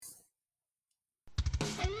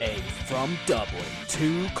A From Dublin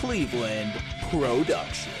to Cleveland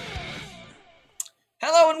production.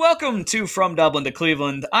 Hello and welcome to From Dublin to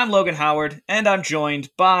Cleveland. I'm Logan Howard, and I'm joined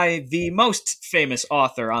by the most famous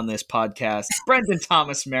author on this podcast, Brendan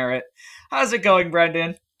Thomas Merritt. How's it going,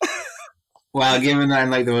 Brendan? Well, given that I'm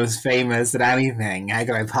like the most famous at anything, how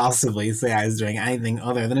could I possibly say I was doing anything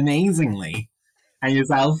other than amazingly? And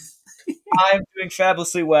yourself? I'm doing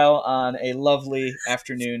fabulously well on a lovely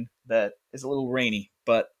afternoon that is a little rainy,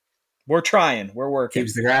 but we're trying. We're working.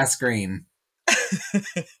 Keeps the grass green.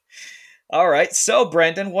 All right. So,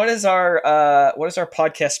 Brendan, what is our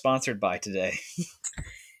podcast sponsored by today?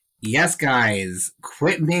 Yes, guys,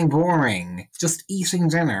 quit being boring. Just eating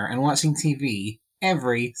dinner and watching TV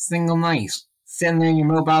every single night. Sitting there on your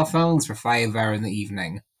mobile phones for 5 hours in the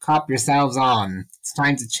evening. Cop yourselves on. It's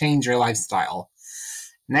time to change your lifestyle.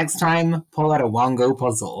 Next time, pull out a Wongo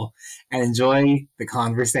puzzle and enjoy the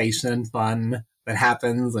conversation and fun that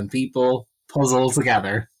happens when people puzzle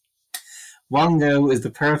together. Wongo is the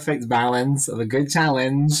perfect balance of a good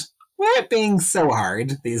challenge without being so hard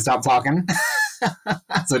that you stop talking.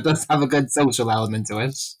 So it does have a good social element to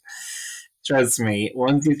it. Trust me,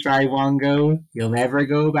 once you try Wongo, you'll never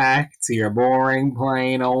go back to your boring,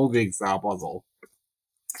 plain old jigsaw puzzle.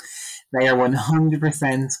 They are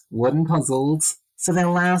 100% wooden puzzles, so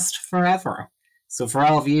they'll last forever. So for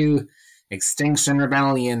all of you Extinction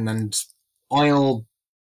Rebellion and oil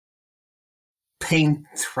paint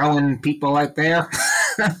throwing people out there,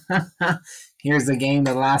 here's a game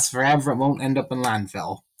that lasts forever. It won't end up in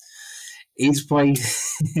landfill. Each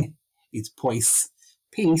piece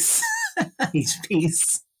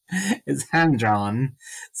is hand-drawn,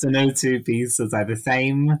 so no two pieces are the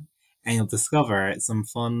same, and you'll discover some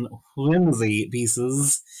fun, whimsy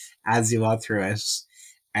pieces as you walk through it.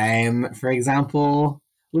 For example,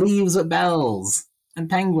 leaves with bells and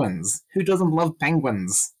penguins. Who doesn't love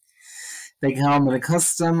penguins? They come in a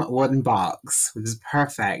custom wooden box, which is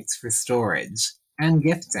perfect for storage and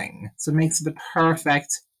gifting, so it makes it the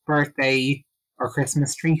perfect birthday or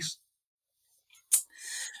Christmas treat.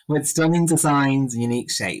 With stunning designs and unique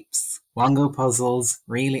shapes, Wongo puzzles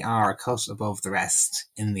really are a cut above the rest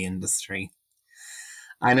in the industry.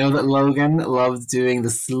 I know that Logan loved doing the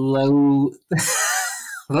slow...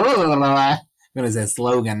 I'm going to say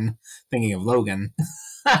slogan, thinking of Logan.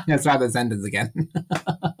 Let's try the sentence again.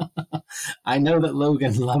 I know that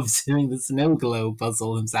Logan loved doing the snow globe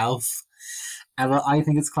puzzle himself. And while I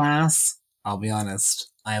think it's class, I'll be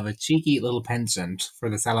honest, I have a cheeky little penchant for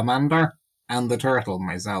the salamander and the turtle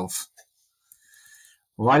myself.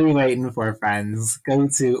 What are you waiting for, friends? Go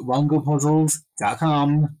to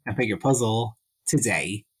wongopuzzles.com and pick your puzzle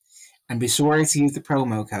today. And be sure to use the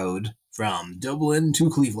promo code From Dublin to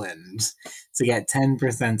Cleveland to get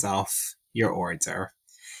 10% off your order.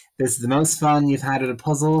 This is the most fun you've had at a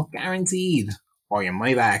puzzle, guaranteed. Or your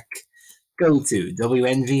money back. Go to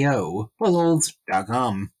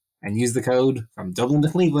wongopuzzles.com and use the code From Dublin to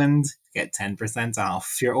Cleveland to get 10%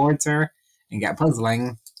 off your order and get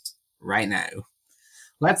puzzling right now.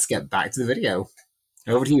 Let's get back to the video.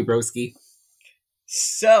 Over to you, broski.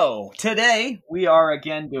 So, today we are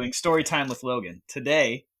again doing story time with Logan.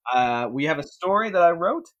 Today, we have a story that I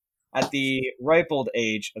wrote at the ripe old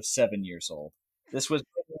age of 7 years old. This was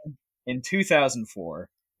written in 2004.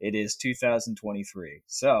 It is 2023.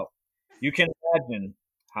 So, you can imagine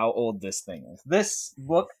how old this thing is. This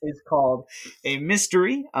book is called A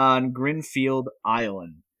Mystery on Grinfield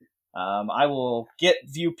Island. I will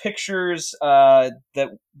view pictures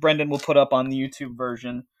that Brendan will put up on the YouTube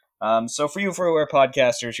version. So for you who are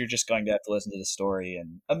podcasters, you're just going to have to listen to the story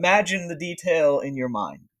and imagine the detail in your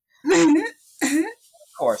mind. Of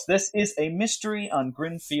course, this is A Mystery on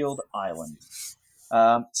Grinfield Island.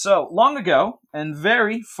 So, long ago, and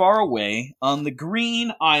very far away, on the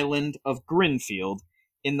green island of Grinfield,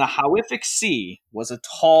 in the Howific Sea, was a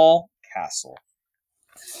tall castle.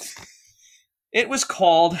 It was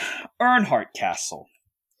called Earnhardt Castle.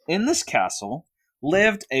 In this castle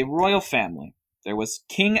lived a royal family. There was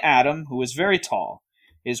King Adam, who was very tall.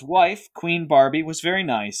 His wife, Queen Barbie, was very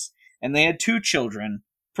nice, and they had 2 children,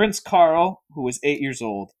 Prince Carl, who was 8 years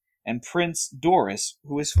old, and Prince Doris,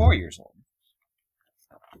 who was 4 years old.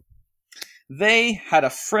 They had a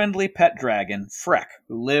friendly pet dragon, Freck,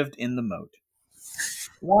 who lived in the moat.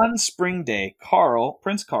 One spring day,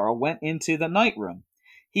 Prince Carl, went into the night room.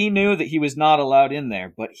 He knew that he was not allowed in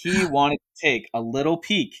there, but he wanted to take a little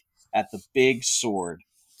peek at the big sword.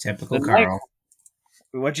 Typical Carl.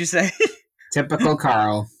 What'd you say? Typical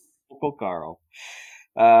Carl. Typical Carl.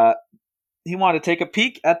 He wanted to take a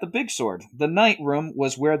peek at the big sword. The night room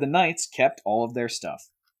was where the knights kept all of their stuff.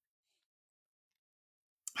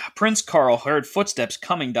 Prince Carl heard footsteps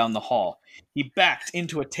coming down the hall. He backed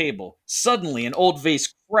into a table. Suddenly, an old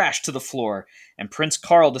vase crashed to the floor, and Prince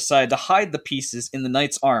Carl decided to hide the pieces in the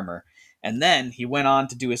knight's armor, and then he went on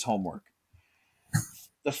to do his homework.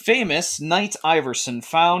 The famous Knight Iverson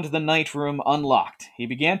found the night room unlocked. He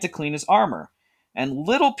began to clean his armor, and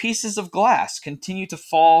little pieces of glass continued to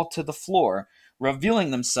fall to the floor,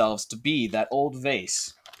 revealing themselves to be that old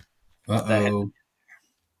vase. Uh-oh.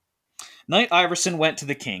 Knight Iverson went to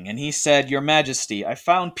the king, and he said, "Your Majesty, I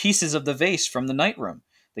found pieces of the vase from the night room."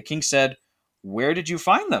 The king said, "Where did you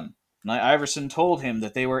find them?" Knight Iverson told him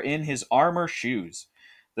that they were in his armor shoes.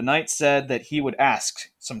 The knight said that he would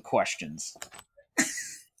ask some questions.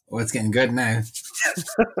 Oh, it's getting good now.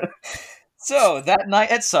 So, that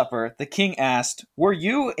night at supper, the king asked, "Were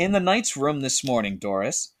you in the knight's room this morning,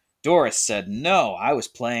 Doris?" Doris said, "No, I was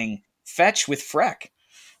playing fetch with Freck."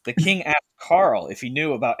 The king asked Carl if he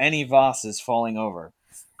knew about any vases falling over.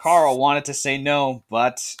 Carl wanted to say no,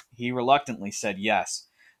 but he reluctantly said yes.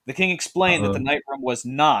 The king explained that the Uh-oh. night room was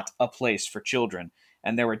not a place for children,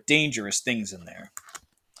 and there were dangerous things in there.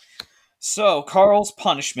 So, Carl's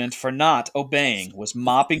punishment for not obeying was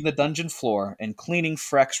mopping the dungeon floor and cleaning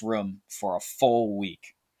Freck's room for a full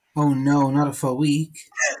week. Oh no, not a full week.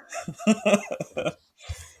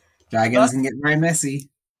 Dragons thus, can get very messy.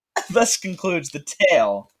 thus concludes the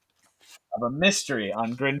tale of a mystery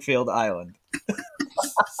on Grinfield Island.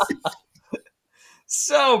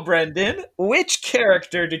 So, Brendan, which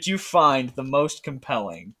character did you find the most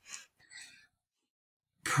compelling?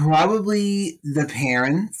 Probably the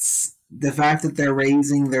parents. The fact that they're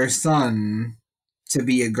raising their son to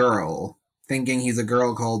be a girl, thinking he's a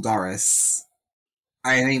girl called Doris.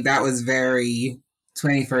 I think that was very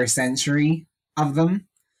 21st century of them.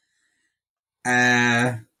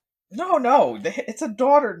 No, it's a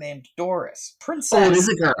daughter named Doris. Princess. Oh, it is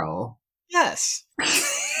a girl. Yes.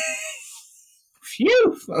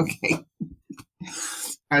 Phew. Okay.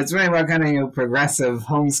 I was wondering what kind of progressive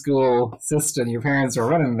homeschool system your parents were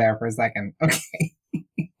running there for a second. Okay.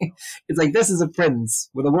 It's like, this is a prince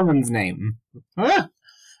with a woman's name. Huh?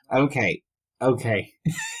 Okay.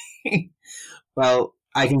 Well,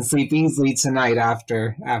 I can sleep easily tonight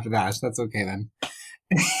after that. That's okay then.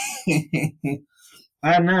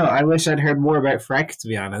 I don't know. I wish I'd heard more about Freck, to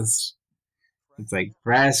be honest. It's like,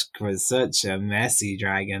 Freck was such a messy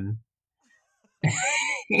dragon.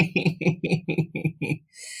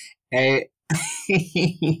 I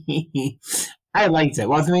liked it.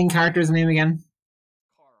 What's the main character's name again?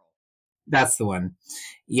 Carl. That's the one.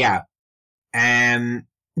 Yeah. I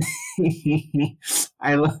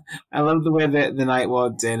love the way that the knight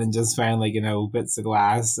walked in and just found bits of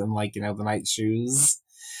glass and the knight's shoes,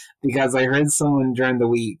 because I heard someone during the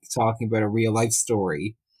week talking about a real life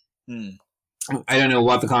story. I don't know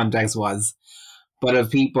what the context was, but of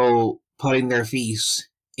people putting their feet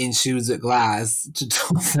in shoes with glass to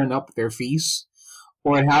toughen up their feet,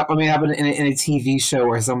 or it happened in a TV show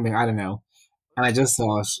or something. I don't know, and I just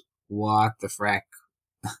thought, what the frack.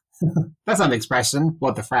 That's not an expression.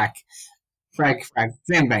 What the frack? Frack,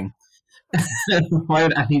 same thing. Why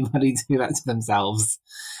would anybody do that to themselves?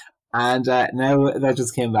 And now that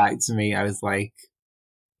just came back to me. I was like,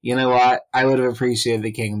 you know what? I would have appreciated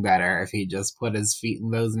the king better if he just put his feet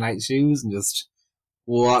in those night shoes and just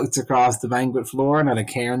walked across the banquet floor and had a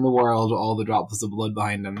care in the world, all the drops of blood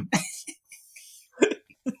behind him.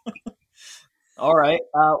 All right.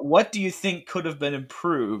 What do you think could have been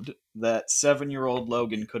improved that 7-year-old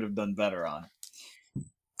Logan could have done better on?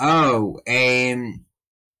 Oh,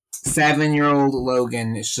 7-year-old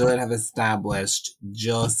Logan should have established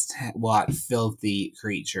just what filthy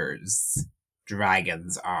creatures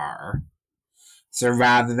dragons are. So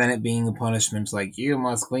rather than it being a punishment like, you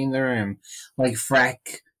must clean the room, like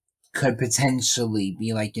Freck could potentially be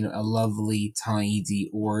a lovely, tidy,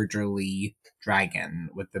 orderly dragon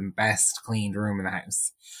with the best cleaned room in the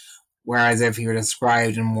house. Whereas if he were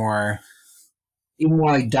described in more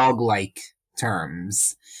dog-like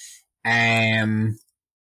terms,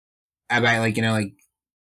 about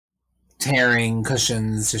tearing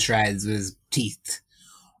cushions to shreds with his teeth,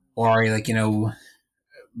 or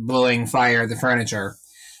blowing fire at the furniture,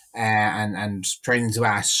 and turning to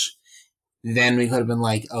ash, then we could have been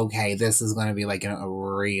like, okay, this is going to be a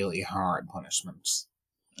really hard punishment.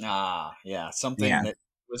 Yeah, something that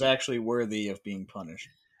was actually worthy of being punished.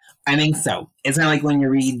 I think so. It's kind of like when you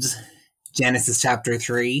read Genesis chapter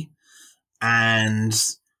 3, and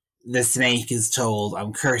the snake is told,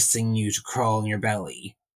 I'm cursing you to crawl in your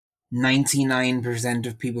belly. 99%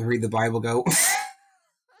 of people who read the Bible go,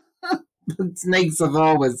 snakes have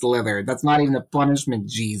always slithered. That's not even a punishment,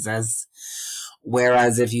 Jesus.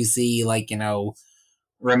 Whereas if you see,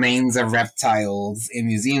 remains of reptiles in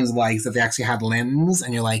museums like that they actually had limbs,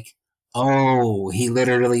 and you're like, oh, he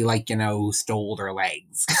literally stole their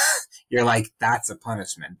legs. You're like, that's a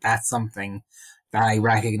punishment. That's something that I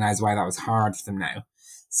recognize why that was hard for them now.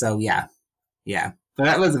 So yeah. But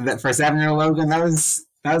that was for a 7-year-old Logan. That was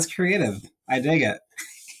creative. I dig it.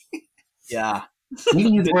 Yeah. You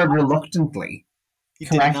can use the word reluctantly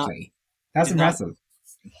correctly. That's impressive.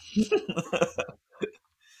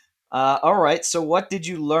 All right. So, what did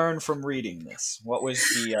you learn from reading this? What was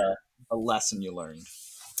the lesson you learned?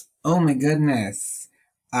 Oh my goodness!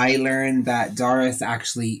 I learned that Doris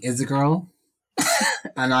actually is a girl,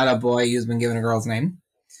 and not a boy who's been given a girl's name.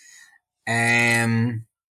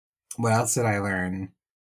 What else did I learn?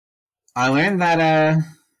 I learned that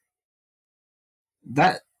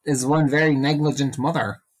that is one very negligent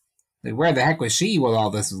mother. Like, where the heck was she while all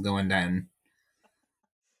this was going down?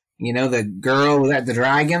 The girl was at the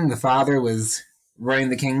dragon, the father was running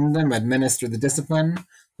the kingdom, administered the discipline.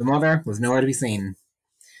 The mother was nowhere to be seen.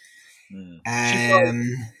 She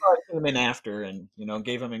probably came in after and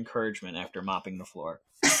gave him encouragement after mopping the floor.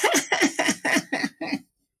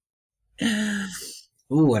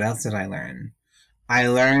 Ooh, what else did I learn? I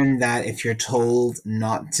learned that if you're told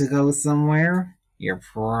not to go somewhere, you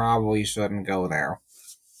probably shouldn't go there.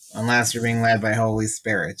 Unless you're being led by Holy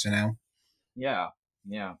Spirit, Yeah.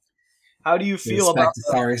 How do you feel about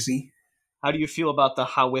authority? How do you feel about the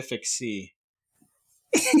horrific sea?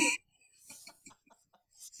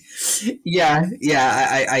 Yeah.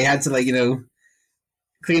 I had to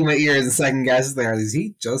clean my ears and second guess there.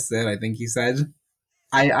 He just said, I think he said.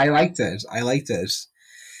 I liked it.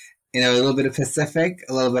 A little bit of Pacific,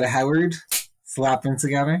 a little bit of Howard, slapping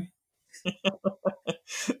together.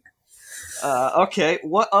 Okay,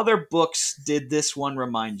 what other books did this one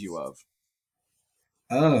remind you of?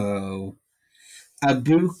 Oh, a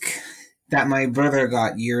book that my brother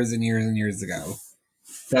got years and years and years ago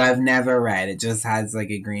that I've never read. It just has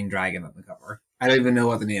a green dragon on the cover. I don't even know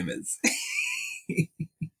what the name is.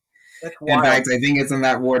 That's wild. In fact, I think it's in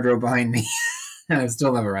that wardrobe behind me. And I've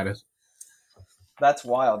still never read it. That's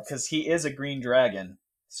wild, because he is a green dragon.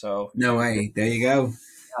 So no way. There you go.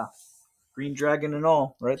 Yeah, green dragon and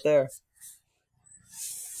all, right there.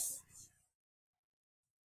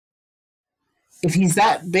 If he's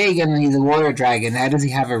that big and he's a water dragon, how does he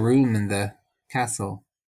have a room in the castle?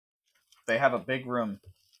 They have a big room.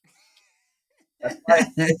 That's right.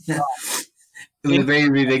 With a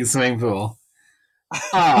very big swimming pool.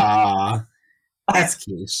 Aww. That's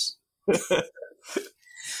cute.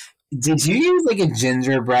 Did you use a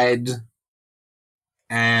gingerbread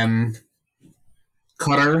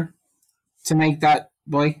cutter to make that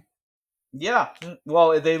boy? Yeah.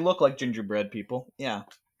 Well, they look like gingerbread people. Yeah.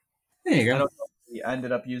 There you go. I don't know if I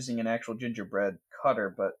ended up using an actual gingerbread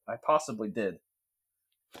cutter, but I possibly did.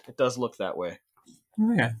 It does look that way.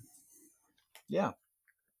 Yeah. Yeah.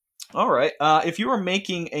 All right. If you were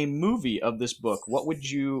making a movie of this book, who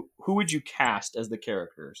would you cast as the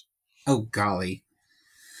characters? Oh golly.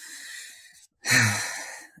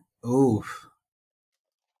 Oh.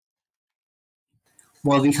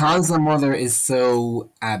 Well, because the mother is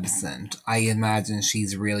so absent, I imagine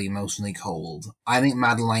she's really emotionally cold. I think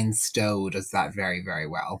Madeline Stowe does that very, very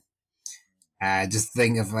well. Just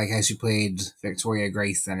think of how she played Victoria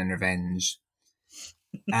Grayson in Revenge.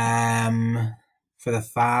 For the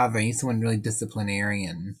father, he's someone really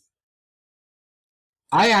disciplinarian.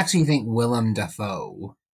 I actually think Willem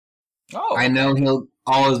Dafoe. Oh, I know he'll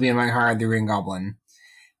always be in my heart, the Green Goblin,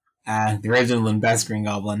 the original and best Green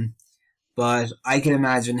Goblin. But I can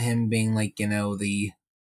imagine him being the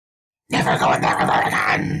never going there ever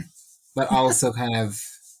again, but also kind of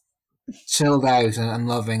chilled out and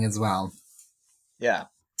loving as well. Yeah.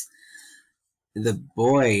 The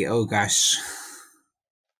boy, oh gosh.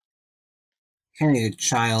 Kind of a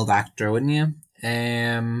child actor, wouldn't you?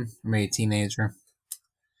 Maybe a teenager.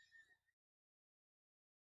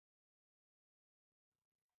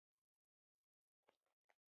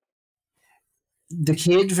 The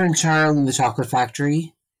kid from Charlie and the Chocolate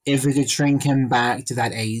Factory, if we could shrink him back to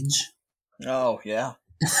that age. Oh, yeah.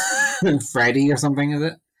 Freddy or something, is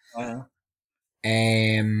it? Uh-huh.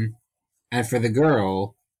 And for the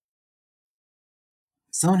girl,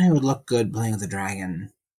 someone who would look good playing with a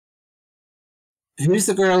dragon. Who's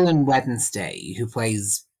the girl in Wednesday who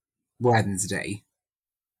plays Wednesday?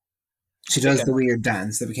 She does the weird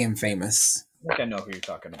dance that became famous. I think I know who you're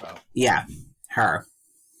talking about. Yeah, her.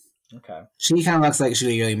 Okay. She kind of looks like she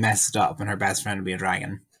really messed up and her best friend would be a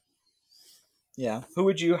dragon. Yeah. Who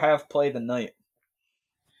would you have play the knight?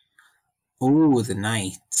 Ooh, the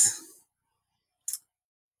knight.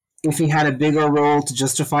 if he had a bigger role to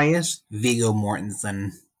justify it, Viggo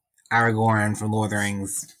Mortensen, Aragorn from Lord of the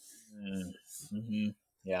Rings. Mm-hmm.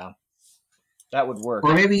 Yeah, that would work.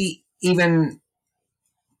 Or maybe even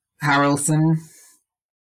Harrelson.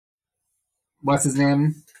 What's his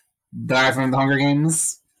name? The guy from the Hunger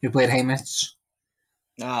Games who played Haymitch.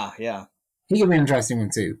 Ah, yeah. He could be an interesting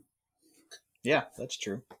one too. Yeah, that's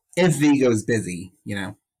true. If Viggo's busy, you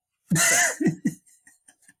know.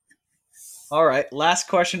 All right, last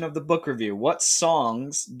question of the book review. What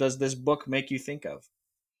songs does this book make you think of?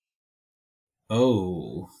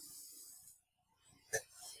 Oh.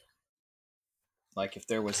 Like if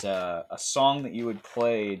there was a song that you would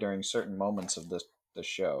play during certain moments of the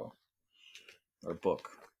show or book.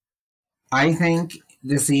 I think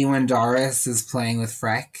the scene when Doris is playing with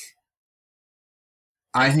Freck,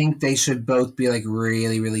 I think they should both be like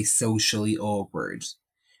really, really socially awkward.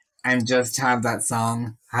 And just have that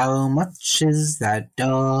song, How Much Is That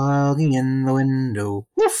Doggy in the Window?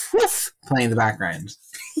 Woof, woof, playing in the background.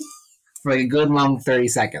 For like a good long 30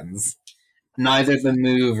 seconds. Neither of them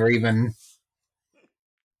move or even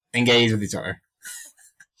engage with each other.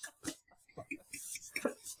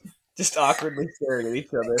 Just awkwardly staring at each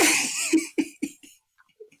other.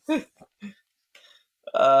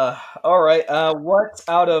 All right. What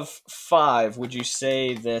out of 5 would you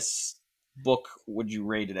say this book would you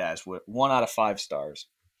rate it as? 1 out of 5 stars.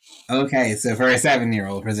 Okay, so for a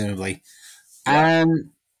 7-year-old, presumably. Yeah.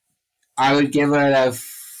 I would give it a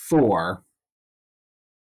 4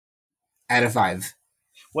 out of 5.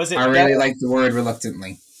 Was it I really like the word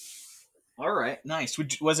reluctantly. All right, nice.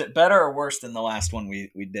 Was it better or worse than the last one we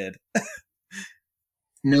did?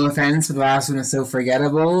 No offense, but the last one is so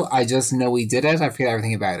forgettable. I just know we did it. I forget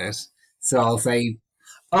everything about it. So I'll say,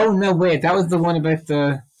 oh no, wait, that was the one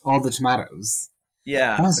about all the tomatoes.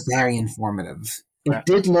 Yeah. That was very informative. It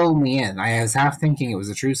did lull me in. I was half thinking it was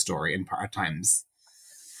a true story at times.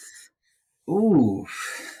 Ooh.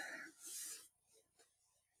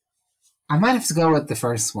 I might have to go with the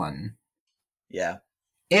first one. Yeah.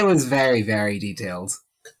 It was very, very detailed.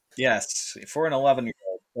 Yes, for an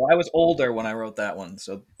 11-year-old. Well, I was older when I wrote that one,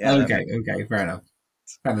 so yeah. Okay, fair enough.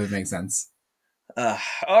 That would make sense.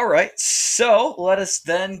 All right, so let us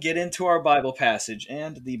then get into our Bible passage.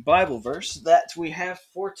 And the Bible verse that we have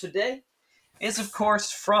for today is, of course,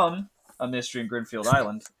 from A Mystery in Grinfield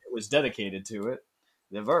Island. It was dedicated to it.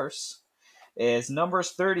 The verse is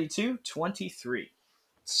Numbers 32:23.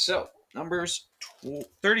 So, Numbers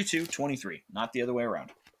 32:23, not the other way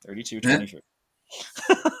around. 32:23.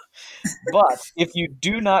 But if you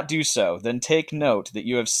do not do so, then take note that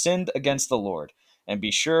you have sinned against the Lord, and be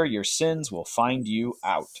sure your sins will find you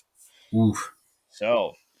out. Oof.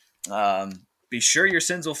 So, be sure your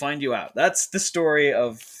sins will find you out. That's the story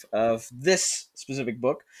of this specific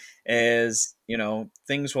book. Is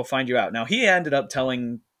things will find you out. Now he ended up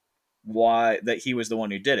telling why that he was the one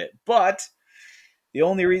who did it, but the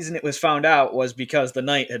only reason it was found out was because the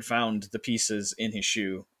knight had found the pieces in his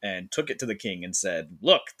shoe and took it to the king and said,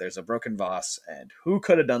 "Look, there's a broken vase, and who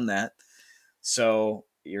could have done that?" So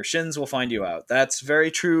your sins will find you out. That's very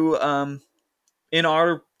true in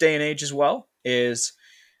our day and age as well. Is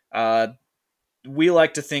we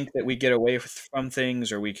like to think that we get away from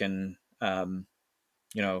things, or we can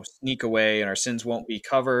sneak away, and our sins won't be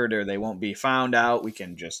covered or they won't be found out. We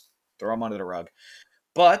can just throw them under the rug.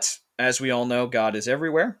 But as we all know, God is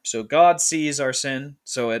everywhere. So God sees our sin.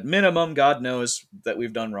 So at minimum, God knows that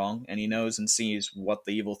we've done wrong, and he knows and sees what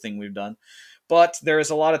the evil thing we've done. But there is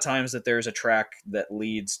a lot of times that there's a track that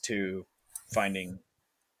leads to finding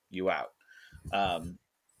you out.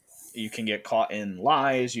 You can get caught in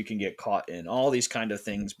lies. You can get caught in all these kind of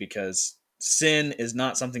things because sin is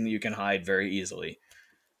not something that you can hide very easily.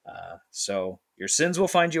 So your sins will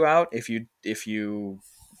find you out if you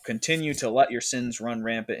continue to let your sins run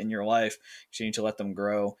rampant in your life, continue to let them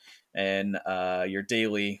grow, and your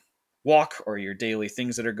daily walk or your daily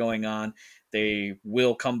things that are going on, they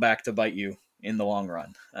will come back to bite you in the long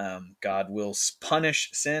run. God will punish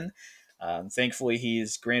sin. Thankfully,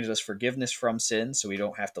 he's granted us forgiveness from sin, so we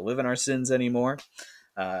don't have to live in our sins anymore.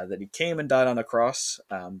 That he came and died on the cross.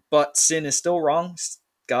 But sin is still wrong.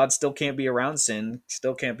 God still can't be around sin,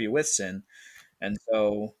 still can't be with sin. And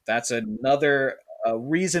so that's another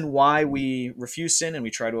reason why we refuse sin and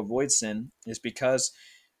we try to avoid sin, is because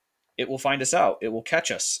it will find us out. It will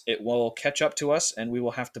catch us. It will catch up to us, and we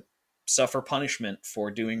will have to suffer punishment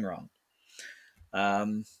for doing wrong.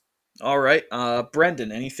 All right.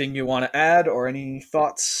 Brendan, anything you want to add or any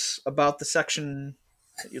thoughts about the section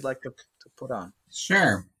that you'd like to put on?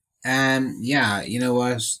 Sure. Yeah, you know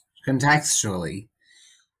what? Contextually,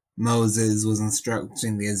 Moses was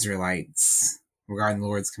instructing the Israelites regarding the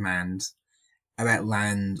Lord's command about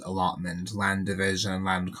land allotment, land division, and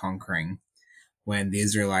land conquering, when the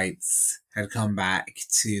Israelites had come back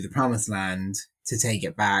to the Promised Land to take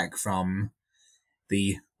it back from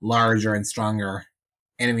the larger and stronger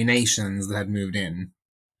enemy nations that had moved in.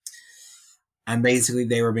 And basically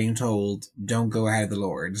they were being told, don't go ahead of the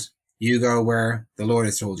Lord. You go where the Lord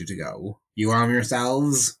has told you to go. You arm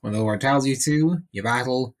yourselves when the Lord tells you to. You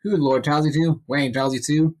battle who the Lord tells you to, when he tells you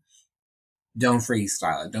to. Don't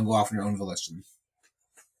freestyle it. Don't go off on your own volition.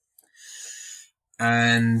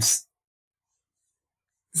 And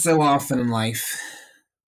so often in life,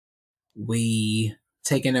 we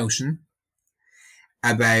take a notion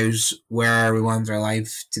about where we want our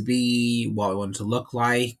life to be, what we want to look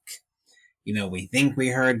like. You know, we think we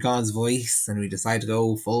heard God's voice and we decide to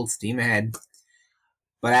go full steam ahead.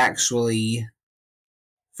 But actually,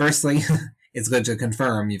 firstly, it's good to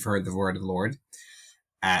confirm you've heard the word of the Lord,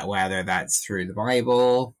 whether that's through the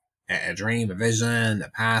Bible, a dream, a vision, a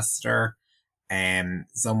pastor,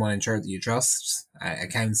 someone in church that you trust, a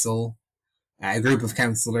council, a group of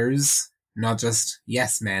counselors, not just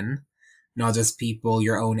yes men, not just people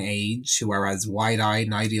your own age who are as wide-eyed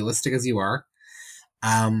and idealistic as you are,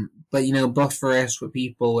 but, you know, buffer it with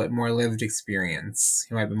people with more lived experience,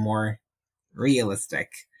 who might be more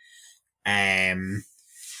realistic. And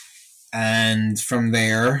from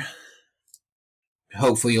there,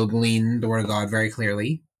 hopefully you'll glean the word of God very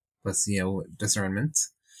clearly, plus, you know, discernment.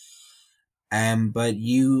 But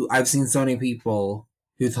I've seen so many people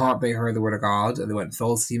who thought they heard the word of God and they went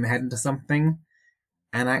full steam ahead into something,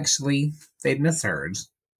 and actually they'd misheard.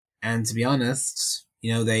 And to be honest,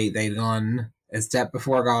 you know, they'd gone a step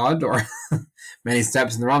before God, or many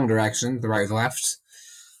steps in the wrong direction, the right or the left,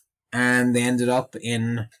 and they ended up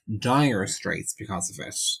in dire straits because of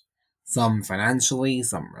it. Some financially,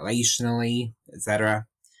 some relationally, etc.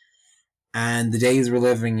 And the days we're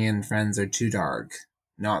living in, friends, are too dark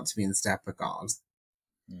not to be in step with God.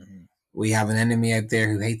 Mm-hmm. We have an enemy out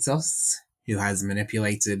there who hates us, who has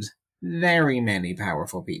manipulated very many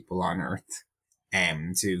powerful people on earth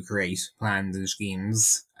to create plans and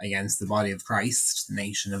schemes against the body of Christ, the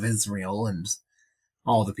nation of Israel, and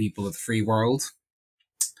all the people of the free world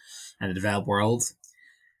and the developed world.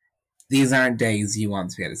 These aren't days you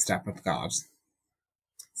want to be able to step with God.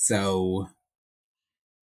 So,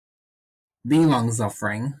 be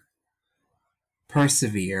long-suffering,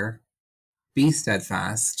 persevere, be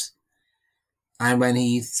steadfast, and when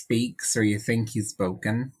he speaks or you think he's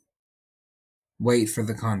spoken, wait for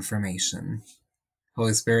the confirmation.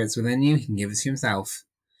 Holy Spirit's within you, he can give it to himself.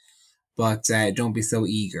 But don't be so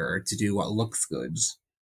eager to do what looks good,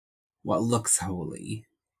 what looks holy,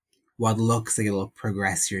 what looks like it'll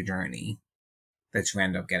progress your journey, that you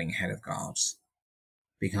end up getting ahead of God.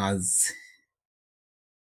 Because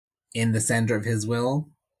in the center of his will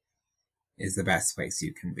is the best place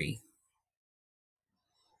you can be.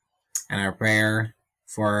 And our prayer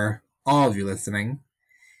for all of you listening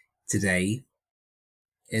today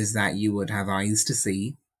is that you would have eyes to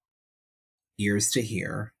see, ears to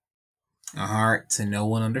hear, a heart to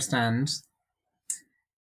know and understand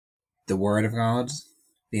the word of God,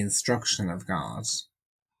 the instruction of God,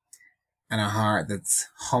 and a heart that's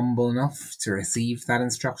humble enough to receive that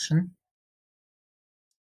instruction,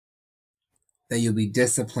 that you'll be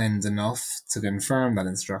disciplined enough to confirm that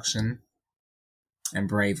instruction, and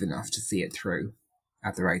brave enough to see it through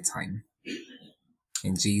at the right time.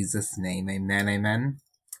 In Jesus' name, amen, amen,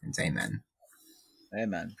 and amen.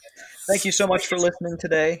 Amen. Thank you so much for listening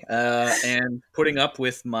today and putting up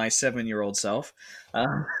with my 7-year-old self.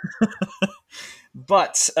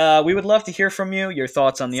 But we would love to hear from you, your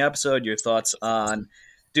thoughts on the episode, your thoughts on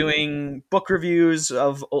doing book reviews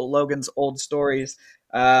of Logan's old stories.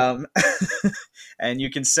 And you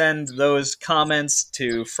can send those comments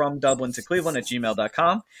to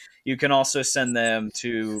fromdublinToCleveland@gmail.com. You can also send them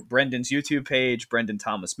to Brendan's YouTube page, Brendan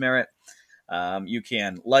Thomas Merritt. You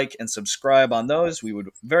can like and subscribe on those. We would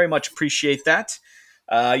very much appreciate that.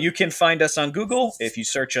 You can find us on Google. If you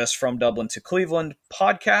search us From Dublin to Cleveland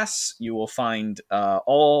podcasts, you will find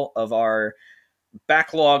all of our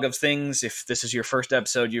backlog of things. If this is your first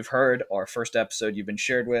episode you've heard or first episode you've been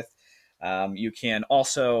shared with, you can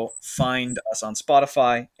also find us on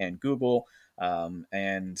Spotify and Google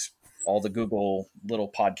and all the Google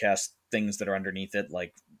little podcast things that are underneath it,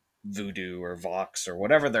 like Voodoo or Vox or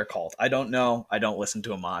whatever they're called. I don't know. I don't listen to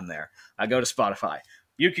them on there. I go to Spotify.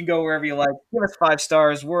 You can go wherever you like. Give us 5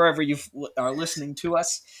 stars wherever you are listening to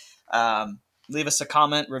us. Leave us a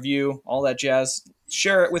comment, review, all that jazz.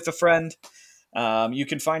 Share it with a friend. You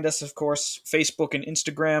can find us, of course, Facebook and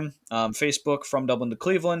Instagram. Facebook from Dublin to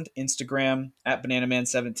Cleveland, Instagram at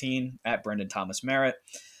BananaMan17, at Brendan Thomas Merritt.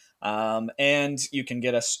 And you can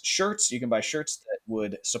get us shirts. You can buy shirts that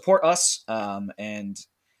would support us and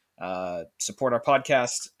support our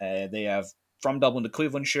podcast. They have From Dublin to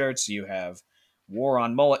Cleveland shirts. You have War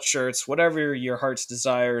on Mullet shirts, whatever your heart's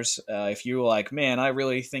desires. If you're like, man, I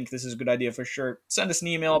really think this is a good idea for a shirt, send us an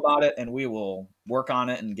email about it and we will work on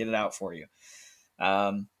it and get it out for you.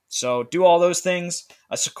 So do all those things.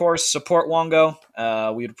 Of course, support Wongo.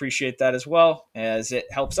 We'd appreciate that as well, as it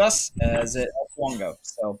helps us, as it helps Wongo.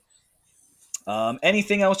 So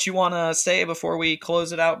anything else you want to say before we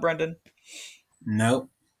close it out, Brendan? Nope.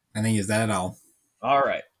 I think you said it all. All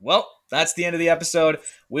right. Well, that's the end of the episode.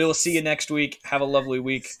 We'll see you next week. Have a lovely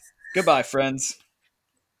week. Goodbye, friends.